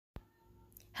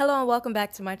Hello and welcome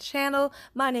back to my channel.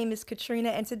 My name is Katrina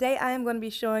and today I am going to be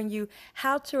showing you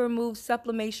how to remove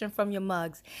sublimation from your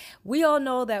mugs. We all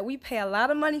know that we pay a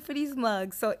lot of money for these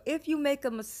mugs, so if you make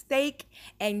a mistake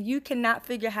and you cannot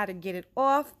figure how to get it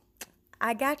off,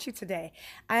 I got you today.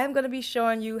 I am going to be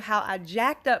showing you how I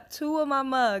jacked up two of my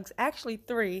mugs, actually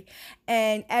three,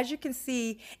 and as you can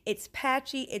see, it's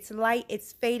patchy, it's light,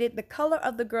 it's faded. The color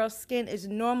of the girl's skin is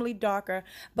normally darker,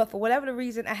 but for whatever the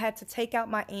reason, I had to take out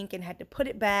my ink and had to put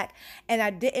it back, and I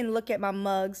didn't look at my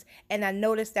mugs, and I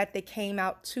noticed that they came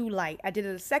out too light. I did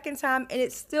it a second time, and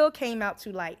it still came out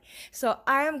too light. So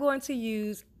I am going to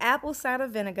use apple cider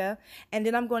vinegar, and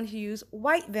then I'm going to use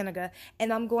white vinegar,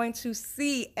 and I'm going to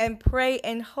see and pray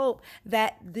and hope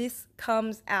that this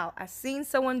comes out. I've seen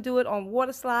someone do it on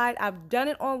water slide. I've done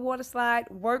it on water slide.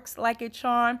 Works like a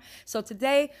charm. So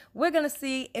today we're going to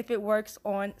see if it works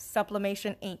on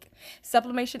sublimation ink.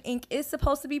 Sublimation ink is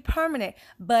supposed to be permanent,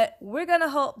 but we're going to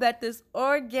hope that this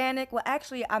organic, well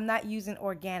actually I'm not using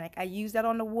organic. I use that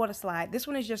on the water slide. This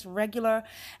one is just regular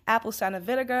apple cider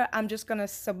vinegar. I'm just going to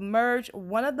submerge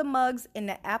one of the mugs in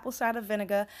the apple cider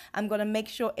vinegar. I'm going to make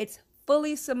sure it's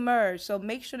fully submerged. So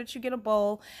make sure that you get a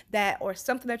bowl that or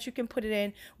something that you can put it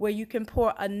in where you can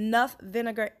pour enough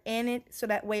vinegar in it so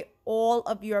that way all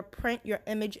of your print, your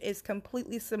image is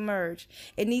completely submerged.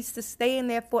 It needs to stay in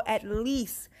there for at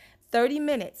least 30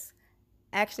 minutes.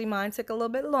 Actually, mine took a little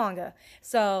bit longer.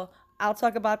 So I'll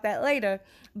talk about that later,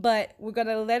 but we're going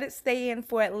to let it stay in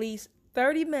for at least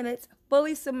 30 minutes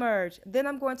fully submerged. Then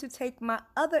I'm going to take my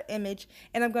other image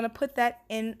and I'm going to put that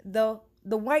in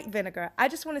the white vinegar. I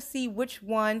just want to see which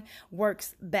one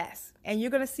works best. And you're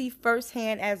going to see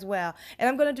firsthand as well. And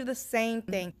I'm going to do the same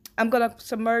thing. I'm going to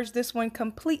submerge this one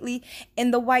completely in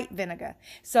the white vinegar.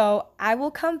 So I will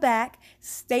come back,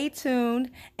 stay tuned,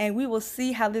 and we will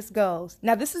see how this goes.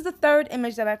 Now this is the third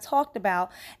image that I talked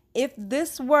about. If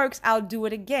this works, I'll do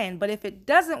it again. But if it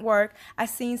doesn't work, I've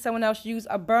seen someone else use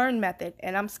a burn method,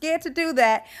 and I'm scared to do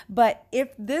that. But if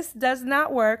this does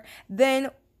not work, then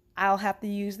I'll have to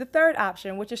use the third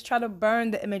option, which is try to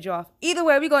burn the image off. Either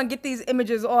way, we're going to get these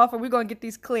images off or we're going to get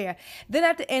these clear. Then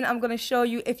at the end, I'm going to show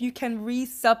you if you can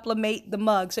resublimate the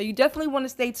mug. So you definitely want to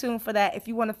stay tuned for that if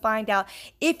you want to find out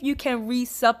if you can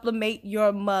resublimate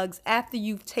your mugs after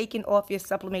you've taken off your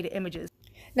sublimated images.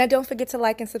 Now, don't forget to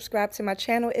like and subscribe to my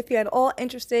channel if you're at all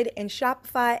interested in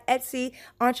Shopify, Etsy,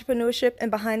 entrepreneurship,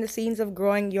 and behind the scenes of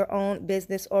growing your own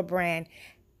business or brand.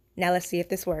 Now, let's see if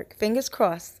this works. Fingers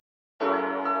crossed.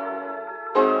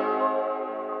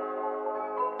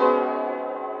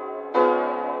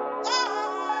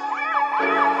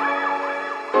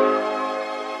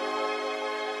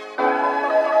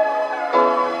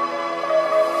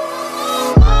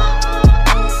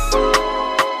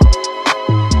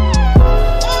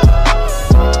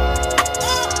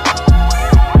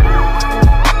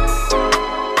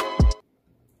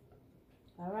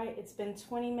 It's been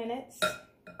 20 minutes.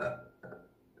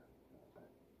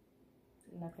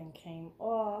 Nothing came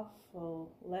off,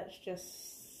 so let's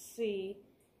just see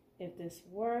if this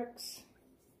works.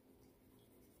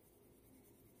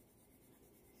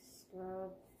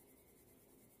 Scrub.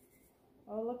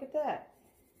 Oh, look at that.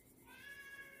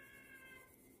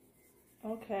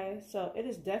 Okay, so it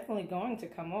is definitely going to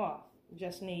come off.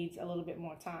 Just needs a little bit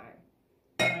more time.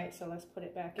 All right, so let's put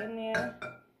it back in there.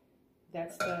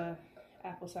 That's the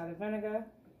apple cider vinegar.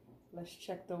 Let's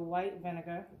check the white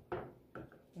vinegar.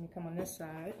 Let me come on this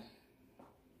side.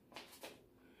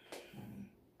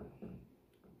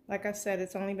 Like I said,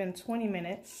 it's only been 20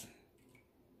 minutes.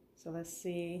 So let's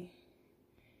see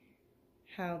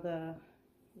how the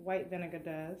white vinegar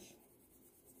does.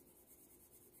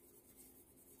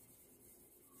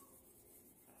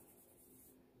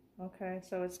 Okay,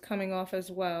 so it's coming off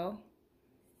as well.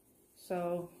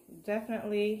 So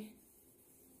definitely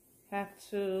have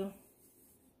to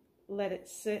let it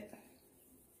sit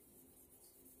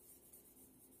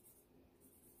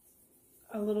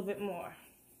a little bit more.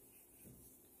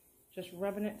 Just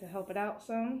rubbing it to help it out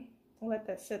some. Let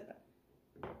that sit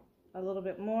a little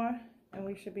bit more and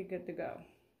we should be good to go.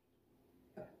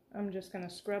 I'm just going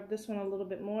to scrub this one a little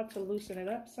bit more to loosen it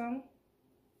up some.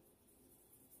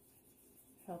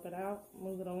 Help it out,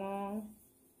 move it along.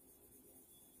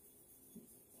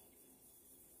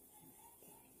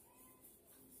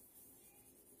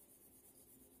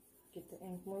 Get the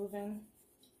ink moving.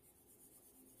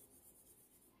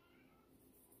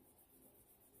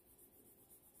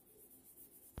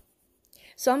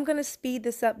 So I'm going to speed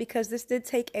this up because this did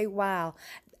take a while.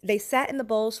 They sat in the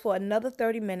bowls for another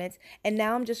 30 minutes, and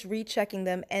now I'm just rechecking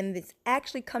them, and it's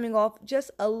actually coming off just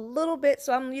a little bit.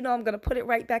 So I'm going to put it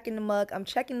right back in the mug. I'm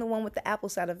checking the one with the apple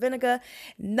cider vinegar.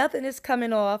 Nothing is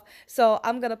coming off. So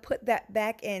I'm going to put that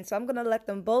back in. So I'm going to let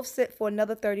them both sit for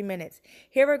another 30 minutes.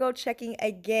 Here we go, checking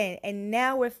again, and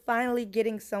now we're finally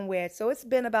getting somewhere. So it's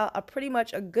been about pretty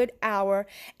much a good hour,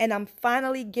 and I'm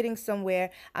finally getting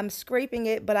somewhere. I'm scraping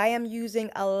it, but I am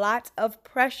using a lot of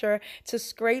pressure to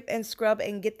scrape and scrub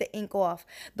and get the ink off.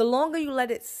 The longer you let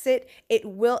it sit, it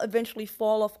will eventually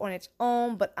fall off on its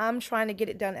own, but I'm trying to get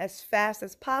it done as fast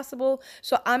as possible.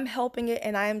 So I'm helping it,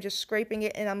 and I am just scraping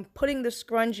it, and I'm putting the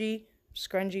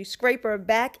scraper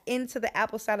back into the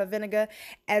apple cider vinegar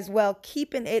as well,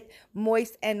 keeping it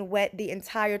moist and wet the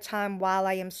entire time while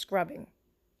I am scrubbing.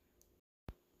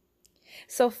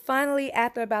 So finally,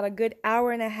 after about a good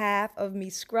hour and a half of me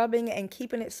scrubbing and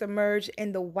keeping it submerged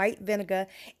in the white vinegar,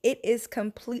 it is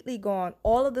completely gone.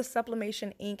 All of the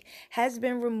sublimation ink has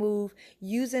been removed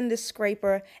using the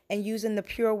scraper and using the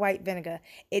pure white vinegar.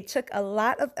 It took a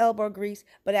lot of elbow grease,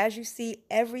 but as you see,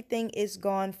 everything is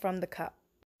gone from the cup.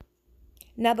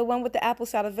 Now the one with the apple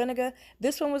cider vinegar,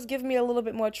 this one was giving me a little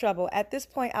bit more trouble. At this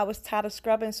point, I was tired of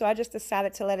scrubbing, so I just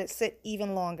decided to let it sit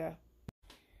even longer.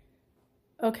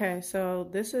 Okay, so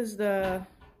this is the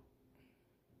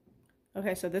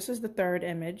third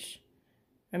image.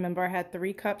 Remember, I had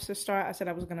 3 cups to start. I said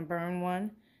I was going to burn one,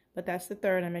 but that's the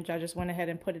third image. I just went ahead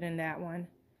and put it in that one.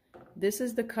 This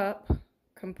is the cup,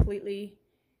 completely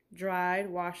dried,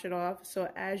 wash it off. So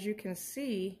as you can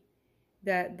see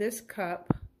that this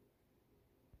cup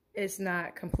is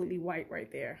not completely white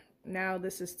right there. Now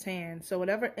this is tan. So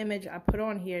whatever image I put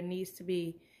on here needs to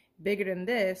be bigger than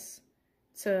this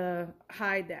to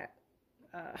hide that.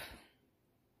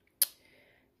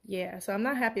 Yeah, so I'm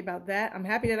not happy about that. I'm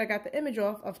happy that I got the image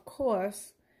off, of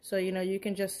course. So you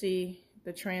can just see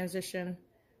the transition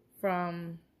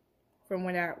from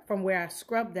where I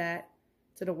scrubbed that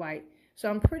to the white. So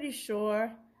I'm pretty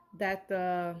sure that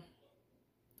the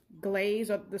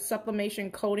glaze or the sublimation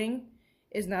coating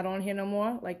is not on here no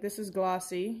more. Like, this is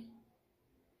glossy.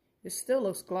 It still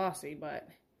looks glossy, but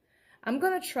I'm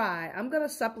gonna try. I'm gonna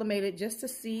sublimate it just to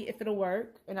see if it'll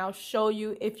work, and I'll show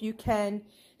you if you can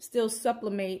still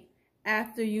sublimate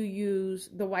after you use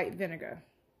the white vinegar.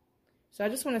 So I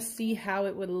just want to see how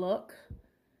it would look.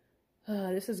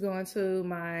 This is going to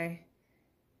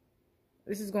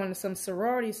some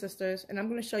sorority sisters, and I'm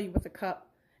going to show you what the cup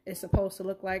is supposed to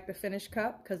look like, the finished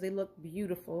cup, because they look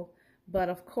beautiful. But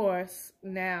of course,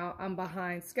 now I'm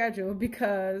behind schedule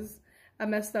because I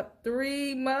messed up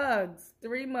 3 mugs.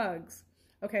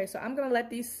 Okay, so I'm going to let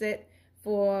these sit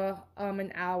for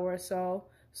an hour or so.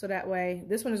 So that way,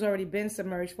 this one has already been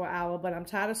submerged for an hour, but I'm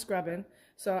tired of scrubbing.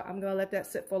 So I'm going to let that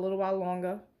sit for a little while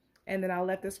longer. And then I'll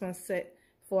let this one sit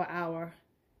for an hour.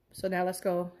 So now let's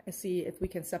go and see if we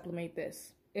can sublimate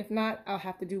this. If not, I'll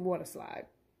have to do water slide.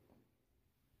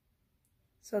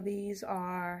 So these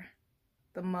are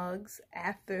the mugs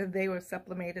after they were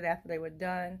sublimated, after they were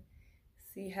done.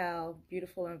 See how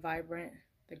beautiful and vibrant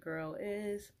the girl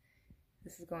is.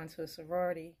 This is going to a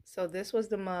sorority. So this was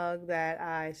the mug that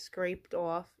I scraped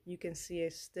off. You can see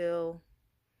it's still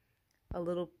a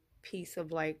little piece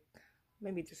of, like,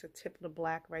 maybe just a tip of the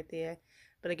black right there.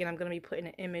 But again, I'm going to be putting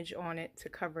an image on it to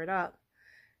cover it up.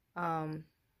 I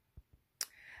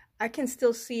can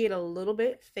still see it a little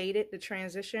bit faded, the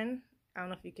transition. I don't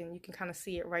know if you can kind of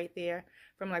see it right there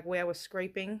from like where I was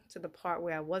scraping to the part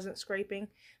where I wasn't scraping.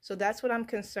 So that's what I'm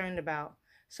concerned about.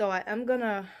 So I am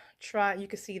gonna try, you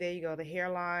can see, there you go, the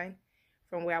hairline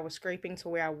from where I was scraping to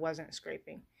where I wasn't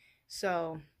scraping.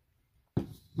 So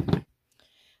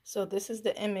this is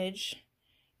the image.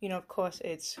 Of course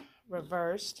it's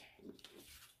reversed.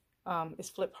 It's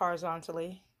flipped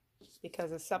horizontally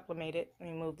because it's sublimated. Let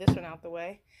me move this one out the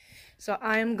way. So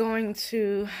I'm going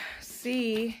to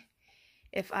see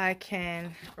if I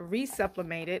can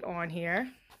resublimate it on here.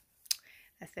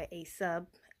 That's the A-sub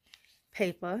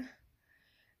paper.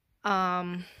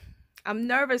 I'm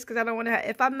nervous because I don't want to.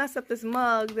 If I mess up this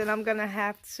mug, then I'm gonna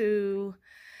have to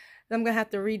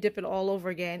re-dip it all over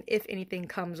again if anything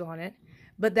comes on it.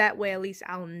 But that way, at least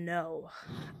I'll know,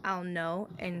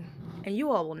 and you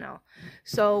all will know.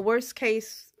 So worst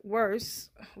case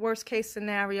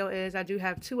scenario is I do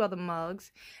have 2 other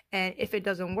mugs, and if it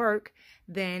doesn't work,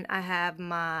 then I have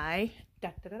my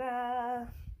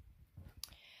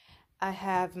I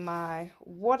have my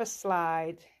water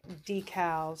slide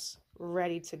decals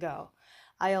ready to go.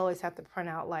 I always have to print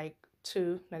out like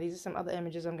 2. Now these are some other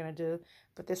images I'm gonna do,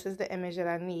 but this is the image that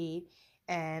I need,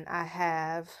 and I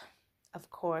have, of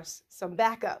course, some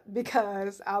backup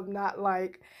because I'm not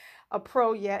like a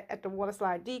pro yet at the water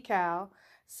slide decal,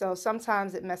 so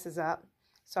sometimes it messes up.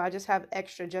 So I just have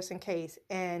extra just in case.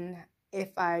 And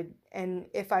if I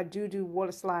do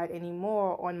water slide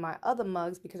anymore on my other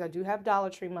mugs, because I do have Dollar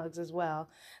Tree mugs as well,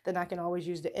 then I can always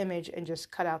use the image and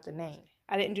just cut out the name.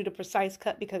 I didn't do the precise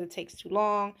cut because it takes too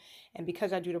long, and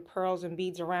because I do the pearls and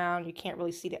beads around, you can't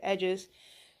really see the edges.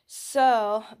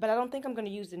 So, but I don't think I'm going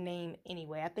to use the name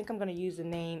anyway. I think I'm going to use the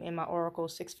name in my Oracle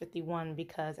 651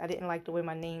 because I didn't like the way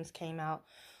my names came out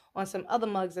on some other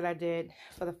mugs that I did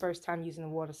for the first time using the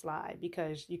water slide,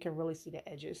 because you can really see the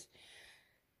edges.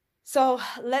 So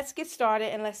let's get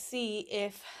started and let's see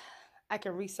if I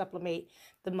can resublimate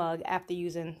the mug after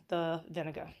using the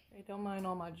vinegar. Okay, don't mind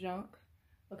all my junk.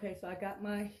 Okay, so I got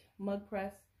my mug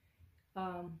press.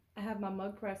 I have my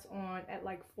mug press on at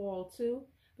like 402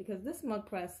 because this mug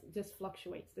press just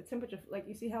fluctuates. The temperature, like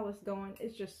you see how it's going,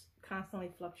 it's just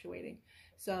constantly fluctuating.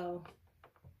 So,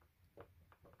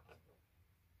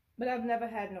 but I've never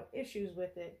had no issues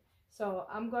with it. So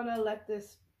I'm gonna let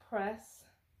this press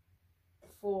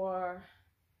for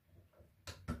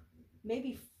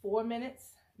maybe 4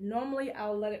 minutes. Normally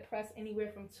I'll let it press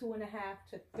anywhere from 2.5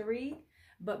 to 3,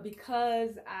 but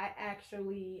because I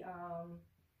actually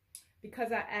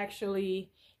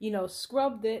you know,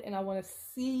 scrubbed it and I want to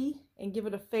see and give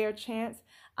it a fair chance,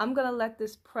 I'm gonna let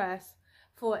this press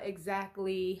for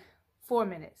exactly 4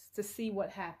 minutes to see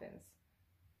what happens.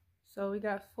 So we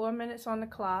got 4 minutes on the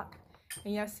clock,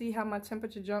 and y'all see how my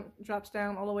temperature drops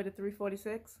down all the way to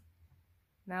 346.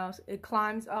 Now it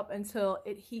climbs up until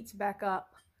it heats back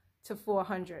up to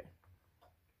 400.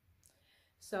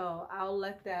 So I'll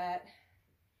let that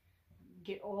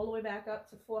get all the way back up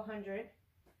to 400,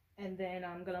 and then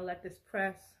I'm gonna let this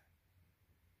press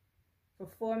for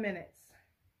 4 minutes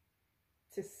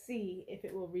to see if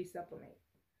it will resublimate.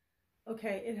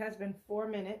 Okay, it has been 4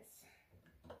 minutes.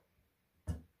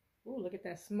 Ooh, look at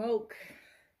that smoke.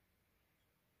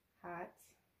 Hot.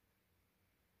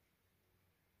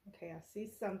 Okay, I see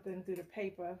something through the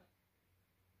paper.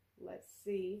 Let's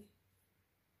see.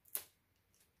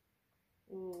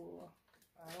 Ooh,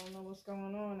 I don't know what's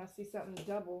going on. I see something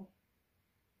double.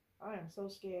 I am so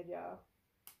scared, y'all.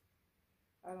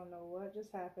 I don't know what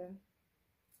just happened.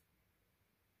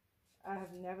 I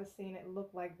have never seen it look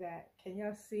like that. Can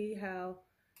y'all see how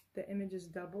the image is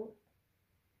doubled?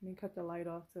 Let me cut the light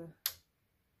off to,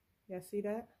 y'all see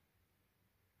that?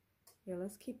 Yeah,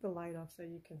 let's keep the light off so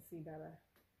you can see better.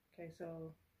 Okay,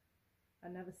 so I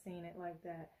never seen it like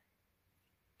that.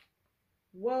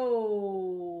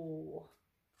 Whoa.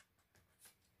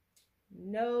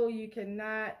 No, you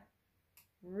cannot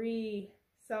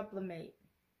resublimate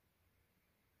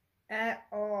at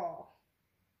all.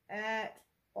 At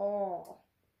all.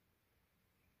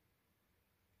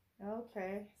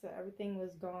 Okay, so everything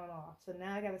was gone off. So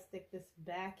now I got to stick this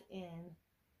back in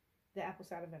the apple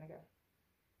cider vinegar.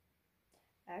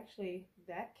 Actually,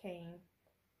 that came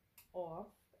off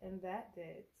and that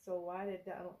did. So why did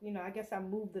that, you know, I guess I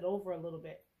moved it over a little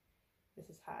bit. This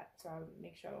is hot, so I'll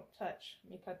make sure I don't touch.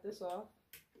 Let me cut this off.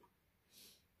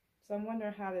 So I'm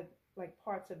wondering how to, like,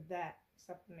 parts of that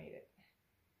sublimated.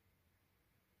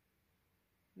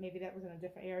 Maybe that was in a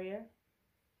different area.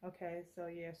 Okay, so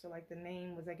yeah, so like the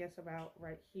name was, I guess, about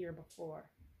right here before.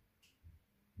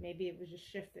 Maybe it was just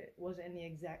shifted. It wasn't in the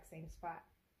exact same spot.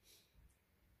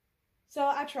 So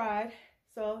I tried.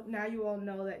 So now you all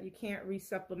know that you can't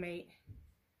resublimate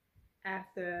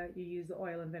after you use the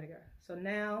oil and vinegar. So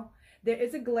now there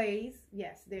is a glaze.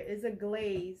 Yes, there is a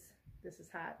glaze. This is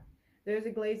hot. There's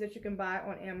a glaze that you can buy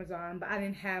on Amazon, but I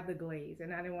didn't have the glaze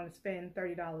and I didn't want to spend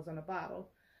 $30 on a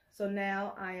bottle. So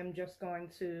now I am just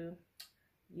going to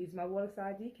use my water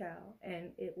slide decal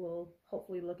and it will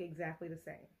hopefully look exactly the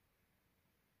same.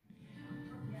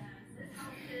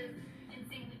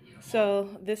 So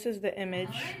this is the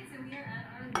image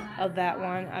of that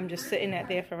one. I'm just sitting at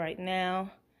there for right now.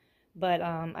 But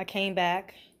I came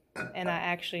back and I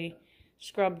actually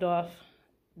scrubbed off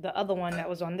the other one that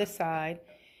was on this side.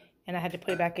 And I had to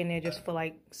put it back in there just for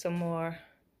like some more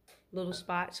little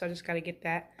spots. So I just got to get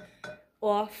that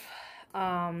off.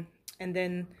 And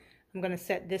then I'm going to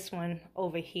set this one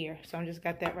over here. So I just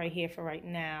got that right here for right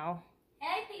now.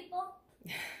 Hey, people.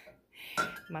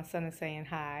 My son is saying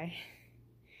hi.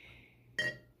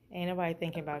 Ain't nobody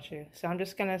thinking about you. So I'm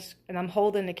just going to, and I'm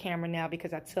holding the camera now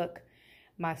because I took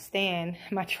my stand,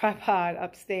 my tripod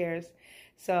upstairs.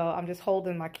 So I'm just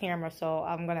holding my camera. So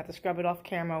I'm going to have to scrub it off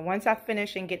camera. Once I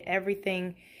finish and get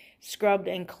everything scrubbed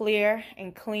and clear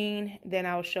and clean, then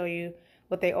I'll show you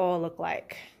what they all look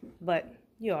like. But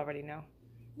you already know.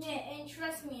 Yeah, and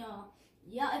trust me, y'all.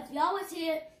 If y'all was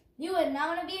here, you would not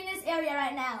want to be in this area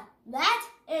right now. That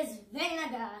is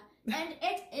vinegar, and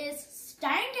it is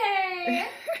stinky.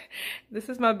 This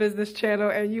is my business channel,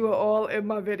 and you are all in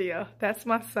my video. That's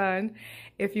my son.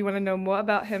 If you want to know more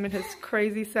about him and his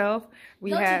crazy self,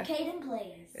 we Go have... to Caden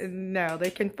Plays. No, they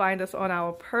can find us on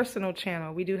our personal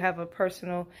channel. We do have a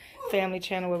personal family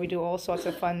channel where we do all sorts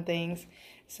of fun things.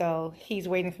 So he's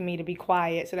waiting for me to be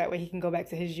quiet so that way he can go back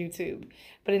to his YouTube.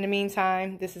 But in the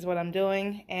meantime, this is what I'm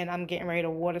doing, and I'm getting ready to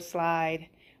water slide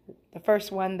the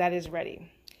first one that is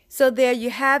ready. So there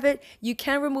you have it. You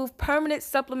can remove permanent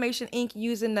sublimation ink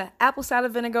using the apple cider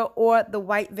vinegar or the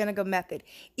white vinegar method.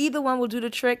 Either one will do the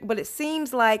trick, but it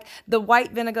seems like the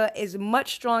white vinegar is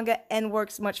much stronger and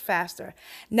works much faster.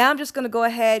 Now I'm just going to go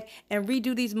ahead and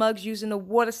redo these mugs using the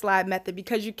water slide method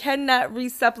because you cannot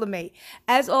resublimate.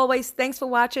 As always, thanks for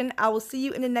watching. I will see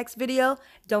you in the next video.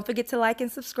 Don't forget to like and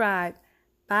subscribe.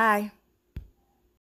 Bye.